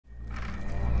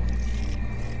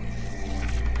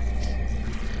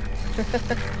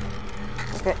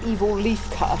Like an evil leaf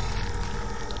cutter.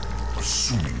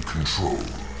 Assuming control.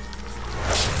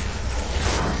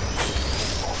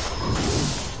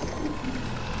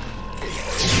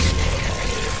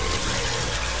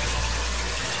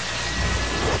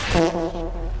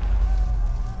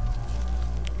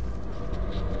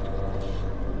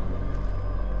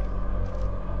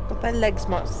 But their legs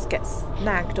must get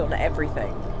snagged on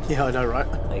everything. Yeah, I know, right?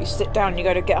 Like you sit down and you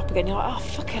go to get up again, you're like, oh,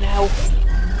 fucking hell.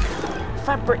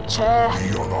 Fabric chair. We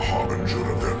are the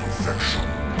harbinger of their perfection.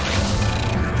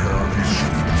 Prepare these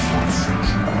humans for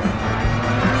ascension.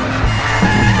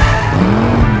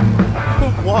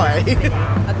 Why?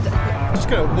 I'm just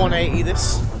gonna 180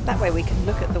 this. That way we can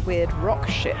look at the weird rock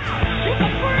ship.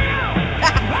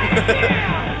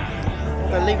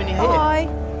 They're leaving you here. Bye.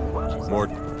 Mort,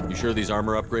 you sure these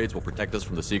armor upgrades will protect us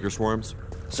from the Seeker swarms?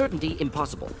 Certainty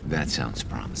impossible. That sounds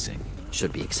promising.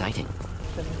 Should be exciting.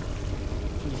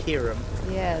 You hear them.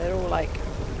 Yeah, they're all like,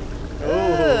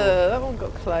 Oh. that one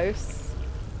got close.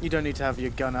 You don't need to have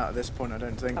your gun out at this point, I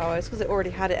don't think. Oh, it's because it already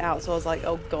had it out, so I was like,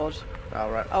 oh god. Oh,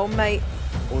 right. Oh mate.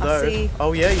 Although, I see.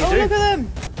 oh yeah, you do. Oh, look at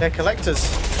them. They're collectors.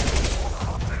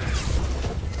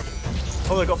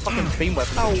 Oh, they've got fucking beam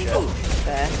weapons and shit. Oh,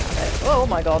 there. Oh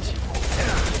my god.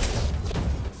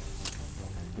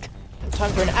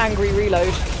 Time for an angry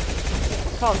reload.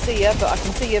 Can't see you, but I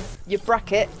can see your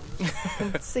bracket.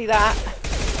 I can see that.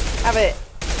 Have it.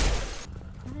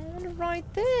 I want to ride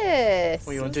this.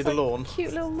 Well, you want to do Looks the like lawn? a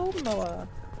cute little lawnmower.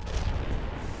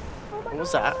 Oh my What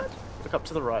was god. that? Look up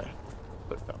to the right.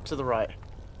 Look up to the right.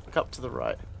 Look up to the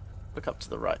right. Look up to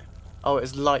the right. Oh,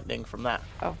 it's lightning from that.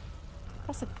 Oh,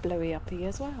 that's a blowy uppy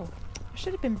as well. I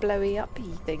should have been blowy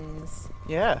uppy things.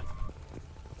 Yeah.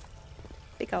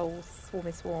 Big ol'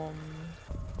 swarmy swarm.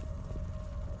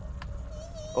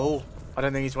 Oh, I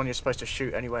don't think he's one you're supposed to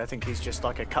shoot anyway. I think he's just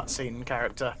like a cutscene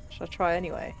character. Should I try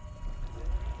anyway?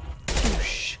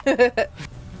 Toosh.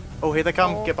 Oh, here they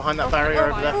come. Oh. Get behind that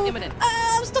barrier over there. Imminent.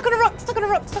 Ah, I'm stuck on a rock, stuck on a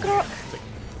rock, stuck on a rock.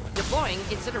 Deploying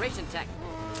incineration tech.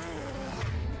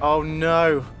 Oh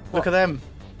no. Look at them.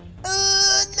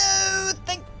 No,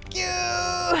 thank you.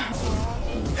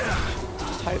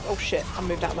 Just hope. Oh shit, I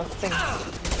moved out of my thing.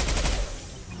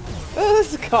 Oh,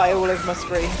 there's a guy all over my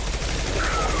screen.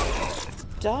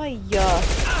 Die,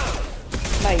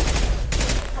 mate.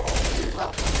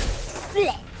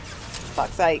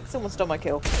 Fuck's sake, someone stole my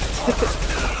kill.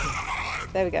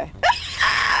 There we go.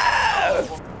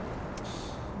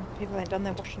 People ain't done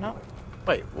their washing up.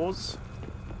 Wait, what was...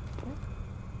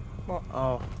 What?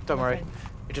 Oh, don't worry. Nothing.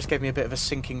 It just gave me a bit of a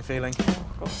sinking feeling. Oh,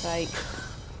 God's sake.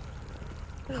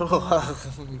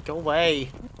 Go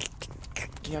away.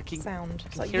 Yeah, I can Sound.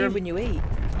 It's like hear you him. when you eat.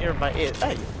 hear in my ear.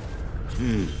 Hey.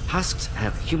 Husks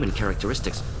have human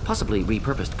characteristics, possibly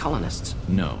repurposed colonists.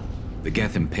 No. The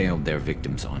Geth impaled their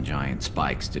victims on giant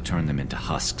spikes to turn them into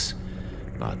husks.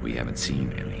 But we haven't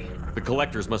seen any. The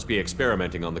collectors must be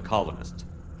experimenting on the colonists.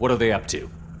 What are they up to?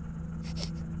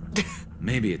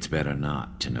 Maybe it's better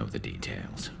not to know the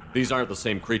details. These aren't the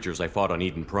same creatures I fought on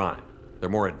Eden Prime. They're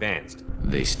more advanced.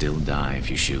 They still die if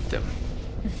you shoot them.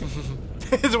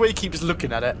 The way he keeps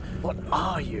looking at it. What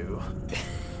are you?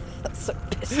 That's so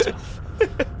pissed off.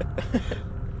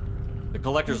 The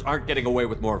collectors aren't getting away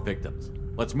with more victims.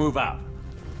 Let's move out.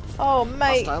 Oh,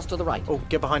 mate. Hostiles to the right. Oh,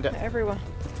 get behind it. Everyone.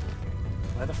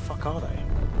 Where the fuck are they?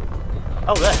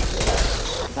 Oh, there.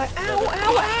 It's like, ow,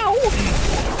 ow, ow!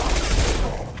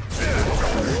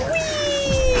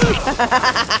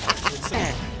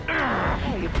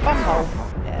 Oh, you bumhole.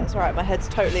 Yeah, it's alright, my head's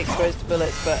totally exposed to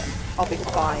bullets, but I'll be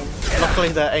fine. Luckily,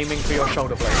 they're aiming for your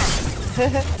shoulder blades.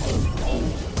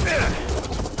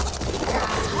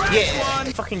 Yeah!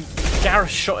 Fucking Gareth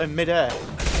shot in midair.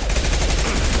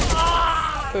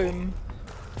 Boom.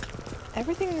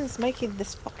 Everything is making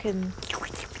this fucking...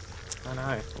 I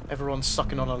know. Everyone's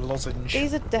sucking on a lozenge.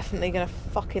 These are definitely gonna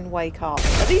fucking wake up.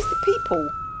 Are these the people?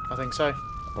 I think so.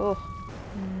 Oh.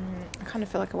 I kind of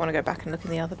feel like I want to go back and look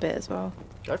in the other bit as well.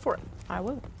 Go for it. I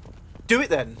will. Do it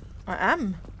then. I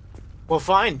am. Well,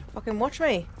 fine. Fucking watch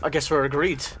me. I guess we're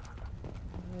agreed.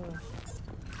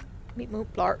 Meet moop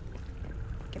blarp.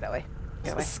 Get that way.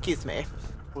 Get away. Excuse me.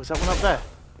 Was that one up there?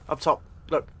 Up top.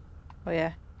 Look. Oh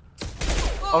yeah.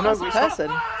 Oh no, That's a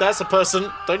person. That's a person.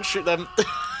 Don't shoot them.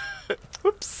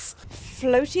 Whoops.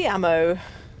 Floaty ammo.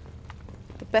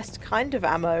 The best kind of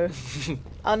ammo.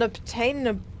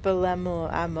 Unobtainable ammo.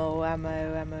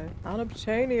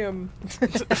 Unobtainium.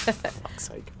 Fuck's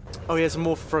sake. Oh yeah, some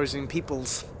more frozen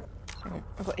peoples. Hang on,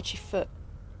 I've got itchy foot.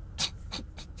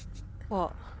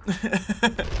 What?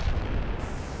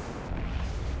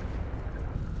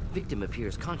 Victim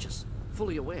appears conscious,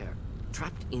 fully aware,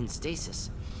 trapped in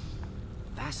stasis.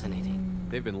 Fascinating.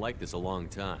 They've been like this a long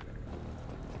time.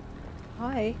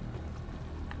 Hi.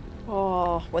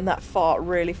 Oh, when that fart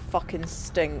really fucking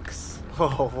stinks.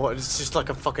 Oh, what? It's just like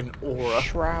a fucking aura.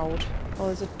 Shroud. Oh,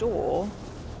 there's a door.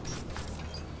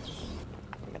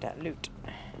 Give me that loot.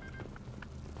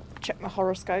 Check my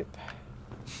horoscope.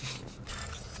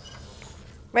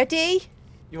 Ready?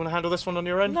 You want to handle this one on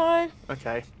your own? No.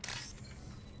 Okay.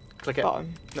 Click it.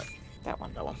 Bottom. No, That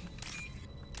one. that one.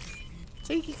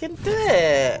 See, you can do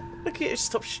it. Look at you.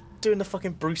 Stop doing the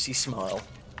fucking Brucey smile.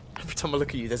 Every time I look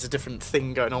at you, there's a different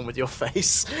thing going on with your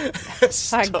face.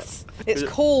 Thanks. It's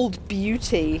called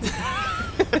beauty.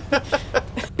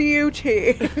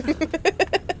 Beauty.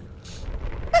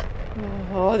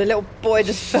 Oh, the little boy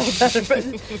just fell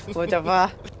down. Whatever.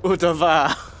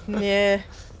 Whatever. Yeah.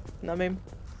 I mean,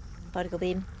 particle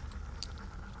beam.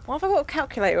 Why have I got a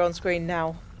calculator on screen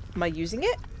now? Am I using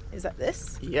it? Is that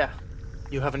this? Yeah.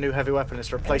 You have a new heavy weapon.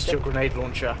 It's replaced your grenade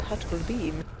launcher. Particle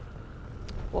beam.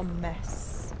 What a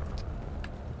mess.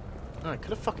 Oh, I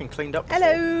could have fucking cleaned up before.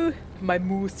 Hello, my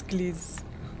muscles.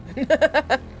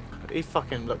 He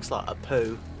fucking looks like a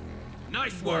poo.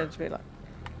 Nice Yeah, work. it's really like-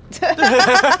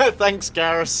 Thanks,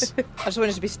 Garrus. I just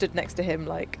wanted to be stood next to him,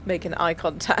 like, making eye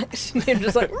contact. Him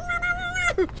just like...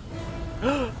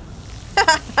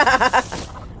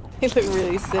 He looked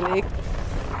really silly.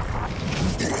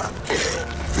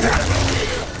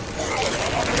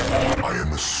 I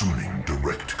am assuming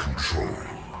direct control.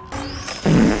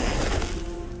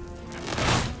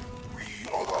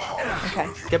 Okay.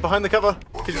 Get behind the cover.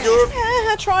 'Cause you're...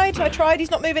 Yeah, I tried.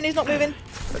 He's not moving.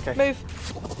 Okay. Move.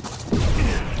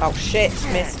 Oh shit,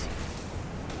 missed.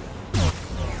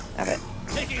 Have it.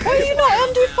 Why are you not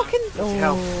undo fucking...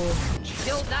 Hell.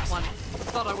 Killed that one.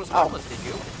 Thought I was Oh. harmless, did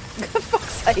you? For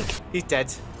fuck's sake. He's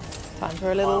dead. Time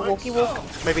for a little walkie walk.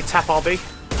 Maybe tap RB.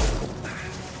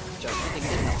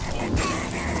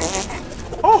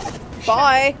 Oh!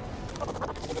 Bye!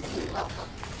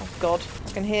 Oh god,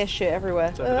 I can hear shit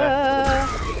everywhere. over there.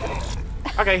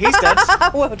 Okay, he's dead.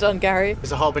 Well done, Gary.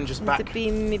 There's a Harbinger's The back.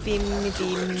 beam.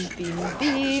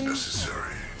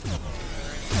 Necessary.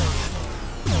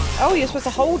 Oh, you're supposed to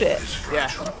hold it.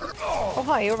 Yeah. Oh,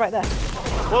 hi, you're right there.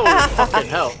 Whoa, fucking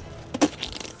hell.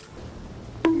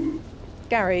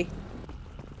 Gary.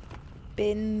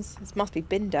 Bins. This must be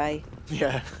bin day.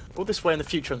 Yeah. All this way in the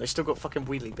future and they still got fucking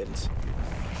wheelie bins.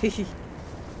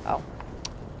 Oh.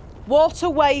 What a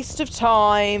waste of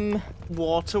time.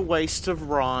 What a waste of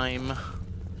rhyme.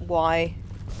 Why?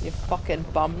 You fucking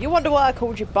bum. You wonder why I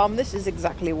called you bum? This is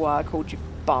exactly why I called you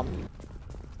bum.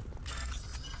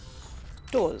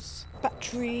 Doors.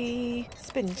 Battery.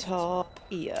 Spin top.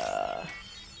 Ear.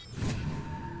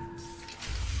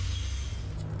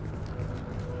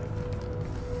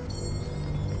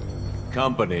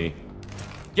 Company,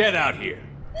 get out here.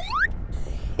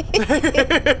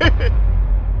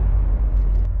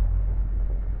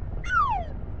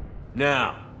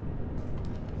 Now.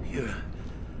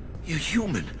 You're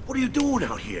human. What are you doing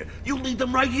out here? You lead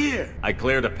them right here. I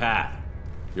cleared a path.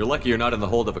 You're lucky you're not in the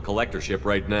hold of a collector ship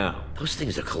right now. Those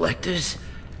things are collectors?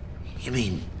 You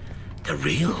mean, they're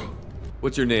real?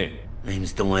 What's your name?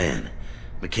 Name's Delan.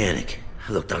 Mechanic.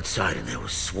 I looked outside and there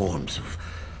was swarms of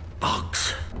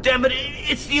bugs. Damn it,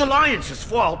 it's the Alliance's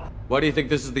fault. Why do you think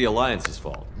this is the Alliance's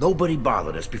fault? Nobody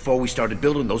bothered us before we started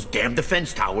building those damn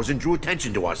defense towers and drew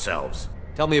attention to ourselves.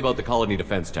 Tell me about the colony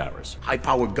defense towers.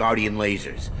 High-powered Guardian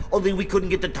lasers. Only we couldn't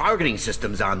get the targeting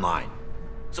systems online.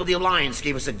 So the Alliance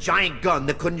gave us a giant gun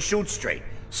that couldn't shoot straight.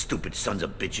 Stupid sons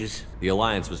of bitches. The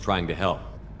Alliance was trying to help.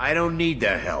 I don't need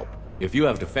their help. If you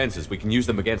have defenses, we can use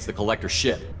them against the collector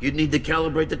ship. You'd need to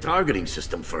calibrate the targeting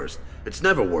system first. It's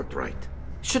never worked right.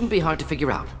 Shouldn't be hard to figure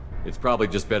out. It's probably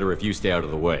just better if you stay out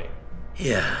of the way.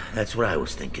 Yeah, that's what I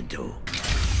was thinking too.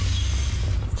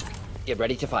 Get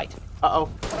ready to fight. Uh-oh.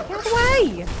 Get out of the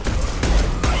way!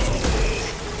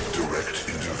 Direct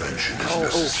intervention is Oh,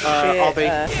 necessary. shit. RB.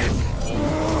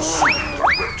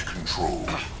 Direct control.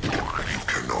 You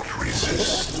cannot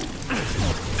resist.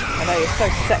 I know, you're so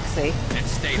sexy.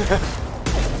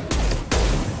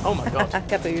 Oh my god.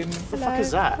 Kaboom. What the fuck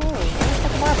is that? Oh, what the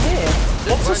fuck am I up here?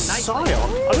 What's a scion? I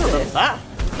don't remember that.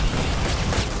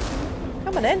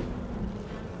 Come on in.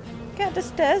 Get up the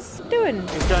stairs. What are you doing?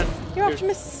 He's going. You're after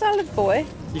Mr. Salad Boy.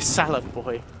 You salad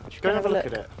boy. Go and have a look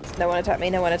at it. No one attack me,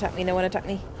 no one attack me, no one attack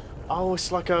me. Oh,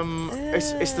 it's like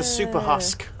it's the super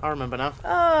husk. I remember now.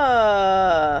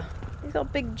 Ah, he's got a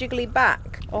big jiggly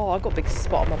back. Oh, I've got a big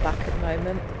spot on my back at the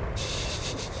moment.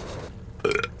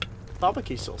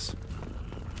 Barbecue sauce.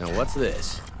 Now what's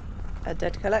this? A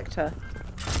dead collector.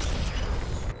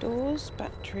 Doors,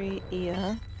 battery,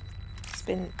 ear,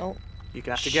 spin. Oh, You're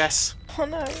gonna have to guess. Oh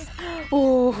no.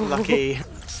 Oh. Lucky.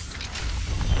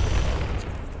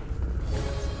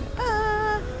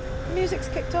 Music's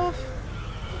kicked off.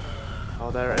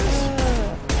 Oh, there it is.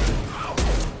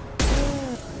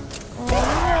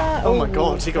 Oh, Oh my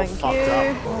god, he got thank fucked you.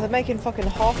 up. Oh, they're making fucking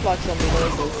Half-Life zombie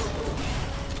noises.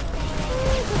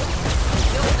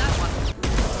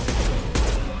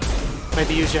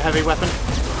 Maybe use your heavy weapon.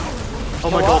 Oh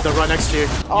my What? god, they're right next to you.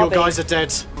 Your be. guys are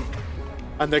dead.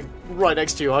 And they're right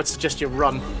next to you. I'd suggest you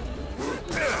run.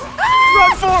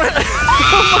 Run for it!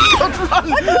 Oh my god,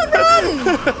 run!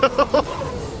 I can't run!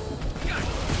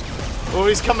 Oh,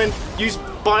 he's coming. Use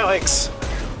biotics.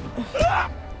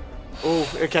 Oh,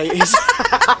 okay. He's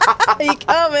Are you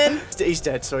coming? he's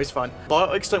dead, so he's fine.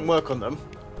 Biotics don't work on them,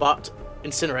 but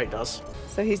Incinerate does.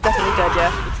 So he's definitely dead,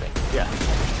 yeah? Yeah.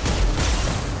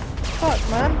 Fuck,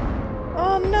 man.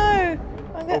 Oh no!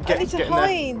 I get- need to get in there.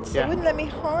 hide. Yeah. It wouldn't let me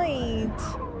hide.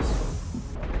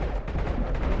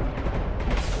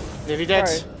 Nearly dead.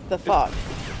 Bro, the fuck?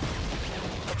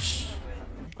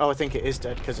 Oh, I think it is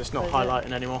dead because it's not Is it?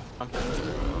 highlighting anymore.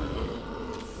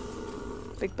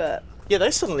 Big Bert. Yeah, they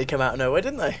suddenly came out of nowhere,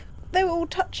 didn't they? They were all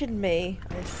touching me.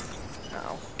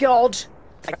 Oh, God.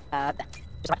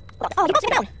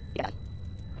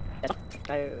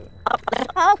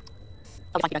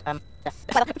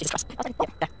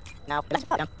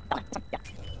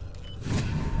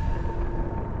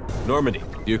 Normandy,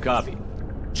 do you copy?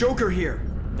 Joker here.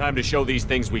 Time to show these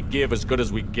things we give as good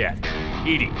as we get.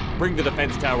 Edie, bring the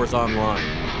defense towers online.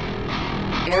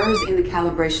 Errors in the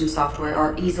calibration software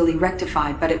are easily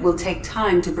rectified, but it will take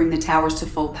time to bring the towers to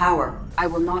full power. I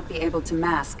will not be able to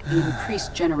mask the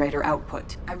increased generator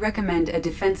output. I recommend a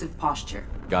defensive posture.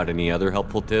 Got any other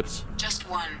helpful tips? Just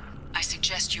one. I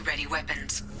suggest you ready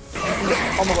weapons.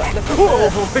 On the way. Look at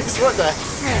Oh, he's right there.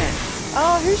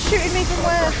 Oh, who's shooting me from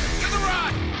where?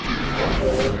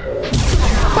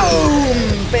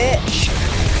 Boom, bitch!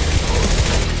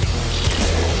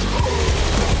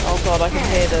 Oh god, I can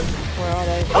hear them. Where are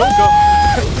they? Oh god.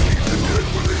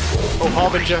 Oh,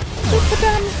 Harbinger. Super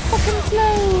damn fucking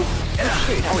slow!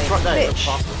 Shooting at Oh, me. he's right there. you Bitch.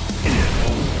 bastard.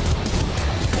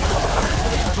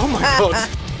 Oh my god.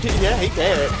 Yeah, he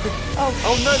did.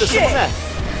 Oh no, there's shit. someone there.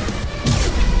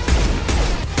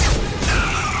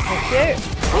 Thank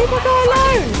you. Leave my guy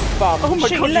alone! Bum. Oh my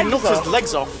Shoot god, your you legs knocked off. his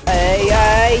legs off. Hey,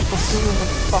 hey!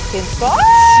 Fucking spot!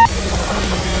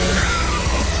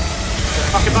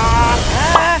 Fucking bar.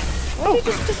 Ah! Where did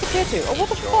you just disappear to? Oh, what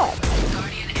the fuck?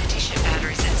 Guardian anti-ship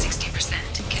batteries at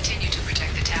 60%. Continue to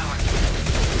protect the tower.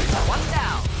 One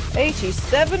down.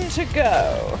 87 to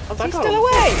go. Oh, Is that he guy still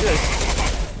was awake? good.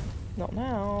 Not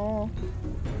now.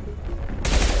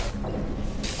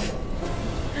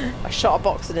 I shot a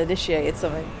box and initiated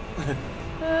something.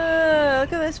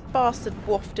 Look at this bastard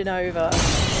wafting over.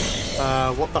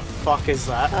 What the fuck is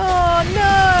that? Oh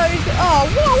no! Oh,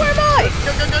 what? Where am I?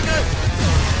 Go, go, go, go.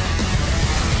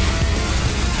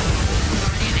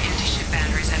 Guardian anti-ship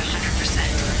batteries at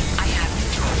 100%. I have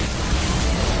control.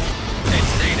 Hey,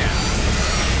 stay down.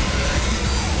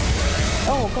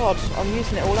 Oh god, I'm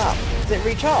using it all up. Does it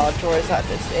recharge or is that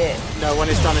just it? No, when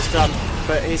it's done, it's done.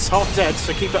 But he's half dead,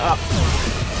 so keep it up.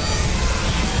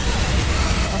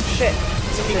 Oh shit.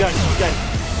 So keep going, keep going.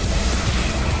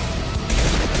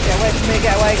 Get away from me,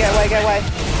 get away, get away, get away.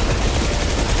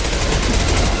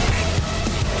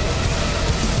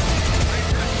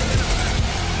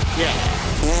 Yeah.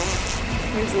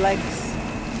 His legs.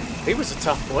 He was a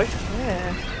tough boy.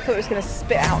 Yeah. Thought it was going to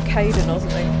spit out Caden or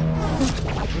something.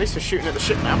 At least we're shooting at the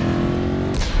ship now.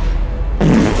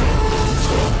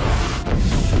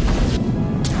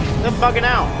 They're bugging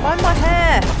out. Find my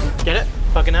hair! Get it?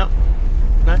 Bugging out?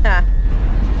 No? Ah.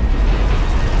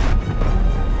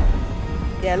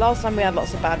 Yeah, last time we had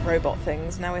lots of bad robot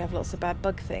things, now we have lots of bad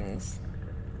bug things.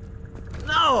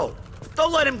 No!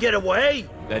 Don't let him get away!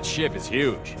 That ship is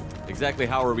huge. Exactly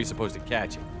how are we supposed to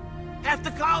catch him? Half the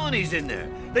colony's in there.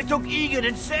 They took Egan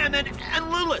and Sam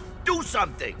and Lilith. Do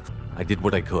something! I did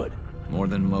what I could. More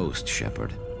than most,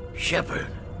 Shepard. Shepard.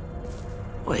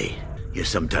 Wait, you're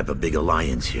some type of big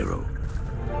Alliance hero.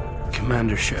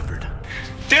 Commander Shepard.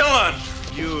 Dylan!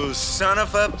 You son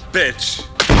of a bitch!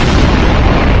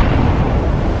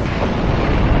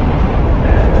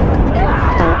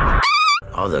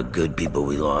 All the good people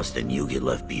we lost and you get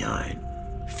left behind.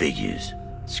 Figures.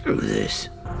 Screw this.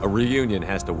 A reunion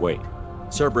has to wait.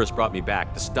 Cerberus brought me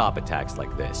back to stop attacks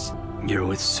like this. You're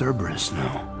with Cerberus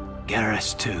now.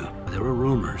 Garrus too. There were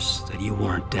rumors that you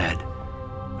weren't dead,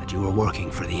 that you were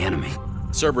working for the enemy.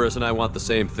 Cerberus and I want the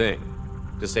same thing.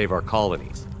 To save our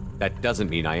colonies. That doesn't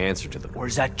mean I answer to them. Or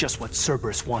is that just what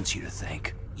Cerberus wants you to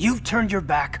think? You've turned your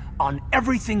back on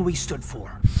everything we stood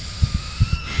for.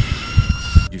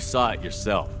 You saw it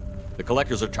yourself. The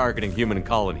Collectors are targeting human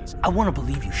colonies. I want to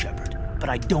believe you, Shepard, but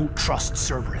I don't trust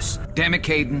Cerberus. Damn it,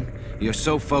 Caden. You're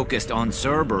so focused on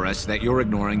Cerberus that you're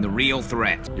ignoring the real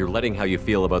threat. You're letting how you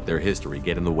feel about their history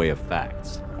get in the way of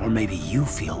facts. Or maybe you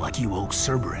feel like you owe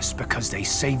Cerberus because they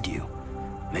saved you.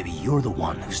 Maybe you're the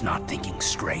one who's not thinking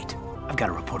straight. I've got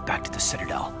to report back to the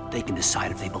Citadel. They can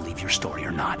decide if they believe your story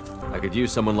or not. I could use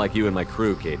someone like you in my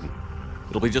crew, Caden.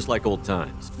 It'll be just like old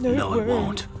times. No, it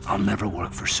won't. I'll never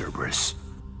work for Cerberus.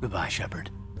 Goodbye, Shepard.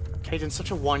 Caden's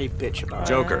such a whiny bitch about it.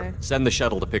 Joker, send the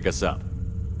shuttle to pick us up.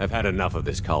 I've had enough of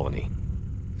this colony.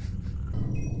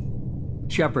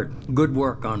 Shepard, good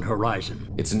work on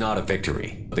Horizon. It's not a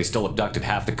victory. They still abducted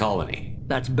half the colony.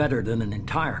 That's better than an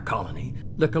entire colony.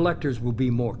 The Collectors will be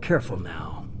more careful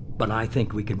now, but I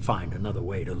think we can find another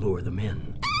way to lure them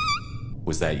in.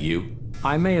 Was that you?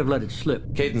 I may have let it slip.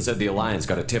 Caden said the Alliance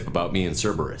got a tip about me and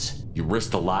Cerberus. You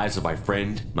risked the lives of my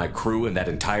friend, my crew, and that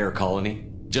entire colony?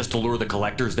 Just to lure the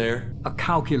Collectors there? A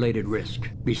calculated risk.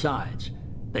 Besides,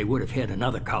 they would have hit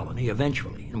another colony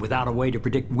eventually, and without a way to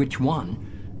predict which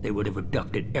one, they would have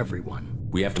abducted everyone.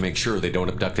 We have to make sure they don't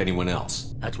abduct anyone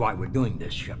else. That's why we're doing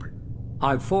this, Shepard.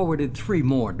 I've forwarded 3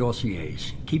 more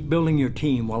dossiers. Keep building your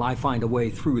team while I find a way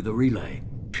through the relay.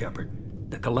 Shepard,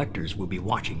 the Collectors will be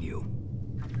watching you.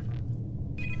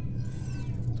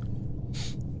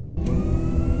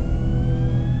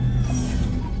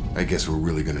 I guess we're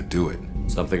really gonna do it.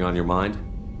 Something on your mind?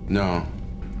 No.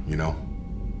 You know?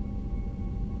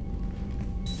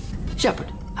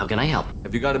 Shepard, how can I help?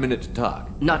 Have you got a minute to talk?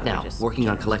 Not now. Working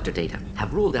on collector data.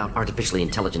 Have ruled out artificially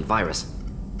intelligent virus.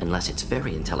 Unless it's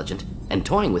very intelligent and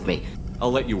toying with me.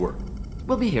 I'll let you work.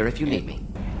 We'll be here if you need me.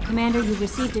 Commander, you've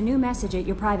received a new message at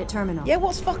your private terminal. Yeah,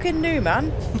 what's fucking new,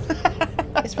 man?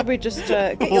 It's probably just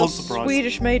get your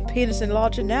Swedish-made penis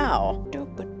enlarger now.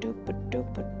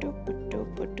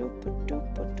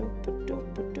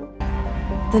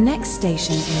 The next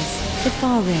station is the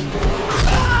Far Rim,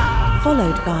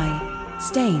 followed by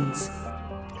Staines.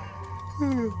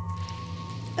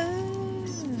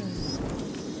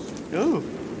 Ooh.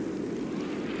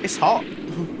 It's hot.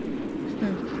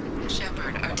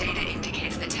 Shepard, our data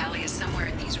indicates that Tali is somewhere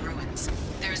in these ruins.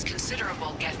 There is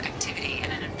considerable Geth activity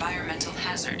and an environmental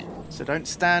hazard. So don't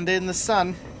stand in the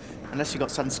sun unless you got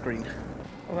sunscreen.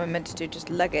 What am I meant to do? Just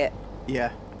leg it?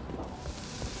 Yeah.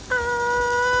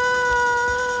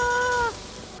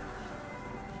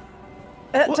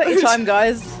 Take your time,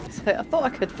 guys. I thought I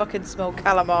could fucking smell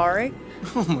calamari.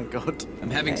 Oh my god.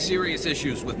 I'm having serious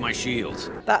issues with my shields.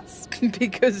 That's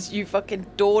because you fucking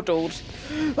dawdled.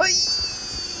 Quick.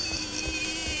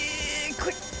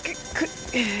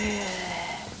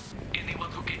 Anyone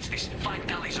who gets this, find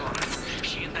Tali's order.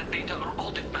 She and that data are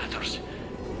all that matters.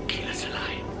 Kill us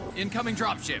alive. Incoming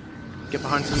dropship. Get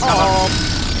behind some cover. Oh,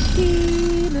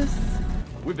 penis.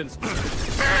 We've been...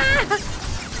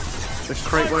 This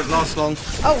crate won't last long.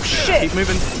 Oh shit! Keep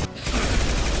moving.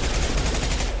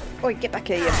 Oi, get back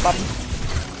here, you bum.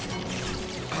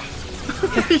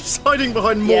 He's hiding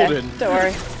behind Yeah, Morden. don't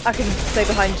worry. I can stay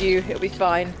behind you. It'll be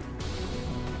fine.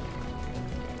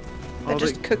 They're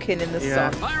just cooking in the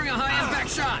sun. Firing a high-impact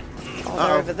shot. Oh,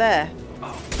 they're over there.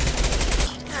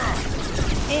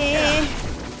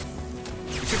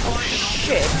 Oh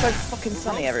shit, it's so fucking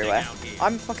sunny everywhere.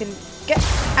 I'm fucking... Get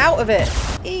out of it!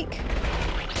 Eek!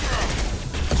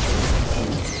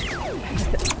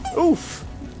 Oof!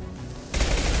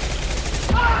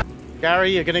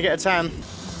 Gary, you're gonna get a tan.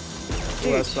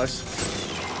 Oh, that's close.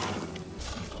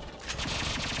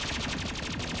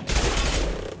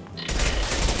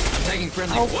 Taking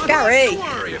friendly. Oh, Gary!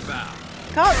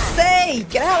 Can't see!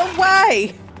 Get out of the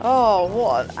way! Oh,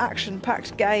 what an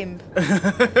action-packed game.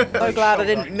 So glad I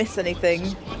didn't miss anything.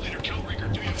 Squad Leader Kelrieger,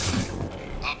 do you?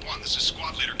 Op 1, this is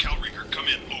Squad Leader Kelrieger. Come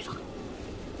in, over.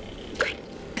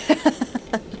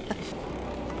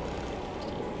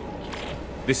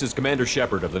 This is Commander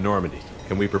Shepard of the Normandy.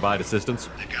 Can we provide assistance?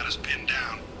 They've got us pinned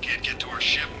down. Can't get to our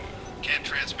ship. Can't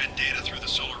transmit data through the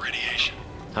solar radiation.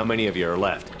 How many of you are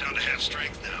left? Down to half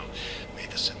strength now. Made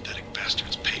the synthetic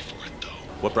bastards pay for it, though.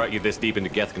 What brought you this deep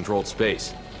into Geth-controlled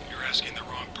space? You're asking the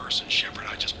wrong person, Shepard.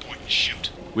 I just point and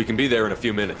shoot. We can be there in a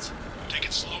few minutes. Take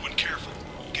it slow and careful.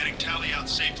 Getting Tali out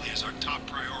safely is our top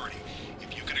priority.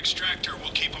 If you can extract her,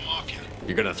 we'll keep them off you.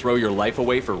 You're gonna throw your life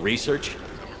away for research?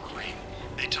 I'm a Marine.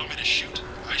 They tell me to shoot.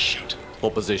 I shoot.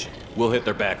 Hold position. We'll hit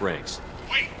their back ranks.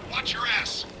 Wait, watch your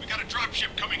ass. We got a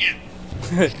dropship coming in.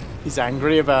 He's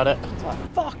angry about it. It's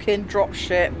like fucking drop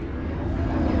shit.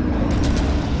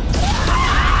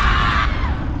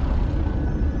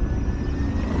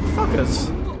 Fuckers.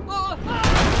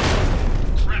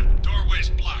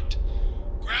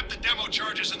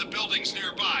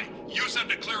 nearby. Use them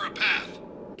to clear a path.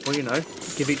 Well, you know,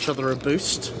 give each other a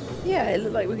boost. Yeah, it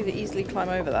looked like we could easily climb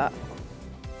over that.